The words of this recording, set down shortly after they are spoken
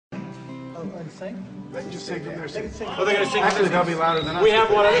And sing? They can just sing from their seat. Oh, they're going to sing. Actually, they'll be louder than us. We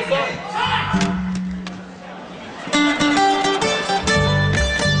have one other song.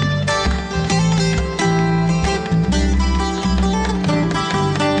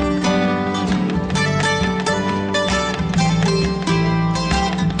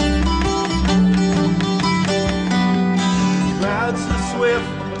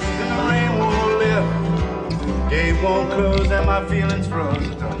 Won't close and my feelings froze.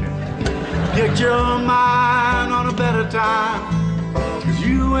 Get your mind on a better time, 'cause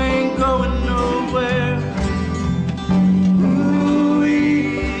you ain't going nowhere.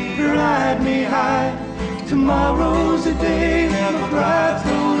 Ooh-wee, ride me high. Tomorrow's the day and the bride's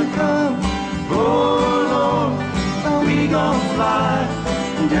gonna come. Oh Lord, are we gonna fly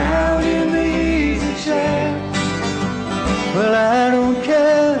down in the easy chair? Well, I don't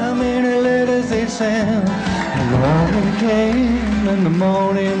care how many letters they send. The morning came and the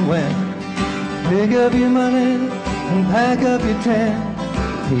morning went. Pick up your money and pack up your tent.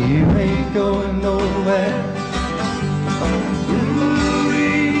 You ain't going nowhere.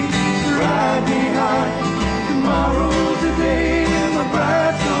 Ooh-wee, ride me high. Tomorrow's the day and my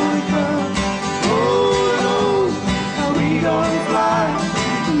bride's gonna come. Oh Lord, are we gonna fly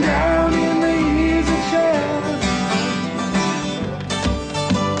down in the easy chair?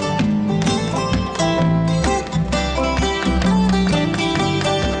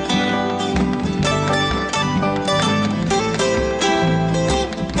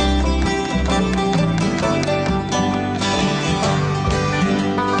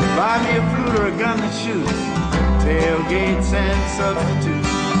 Buy me a flute or a gun that shoots, tailgates and substitutes.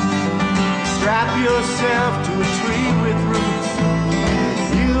 Strap yourself to a tree with roots.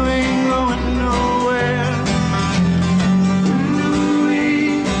 You ain't going nowhere.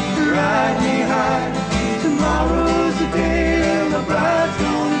 Ooh-wee, ride me high. Tomorrow's the day and the bride's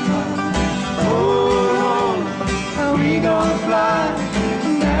gonna come. Oh Lord, are we gonna fly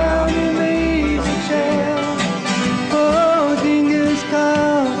down in the easy chair? Oh, Genghis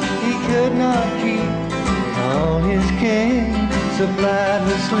Khan, he could not keep all his king supplied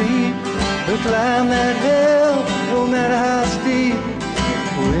with sleep. We climb that hill, no matter how steep,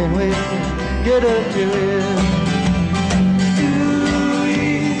 when we get up to it.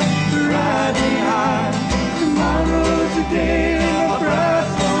 Ooh-wee, ride me high. Tomorrow's the day our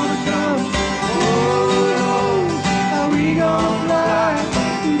bride's gonna come. Oh Lord, are we gonna fly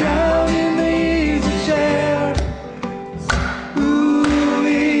down in the easy chair?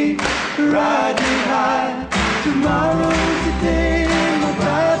 Ooh-wee, ride me high. Tomorrow's the day my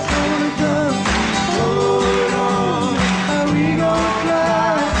bride's gonna come. Oh Lord, are we gonna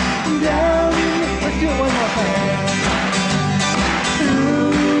fly down in the... Let's do it one more time.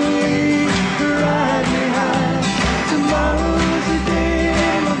 Ooh-wee, ride me high. Tomorrow's the day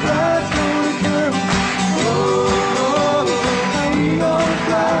my bride's gonna come. Oh Lord, are we gonna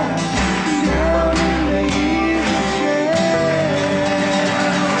fly down in the easy chair?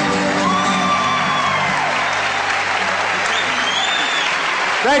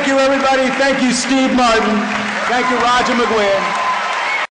 Thank you, everybody. Thank you, Steve Martin. Thank you, Roger McGuinn.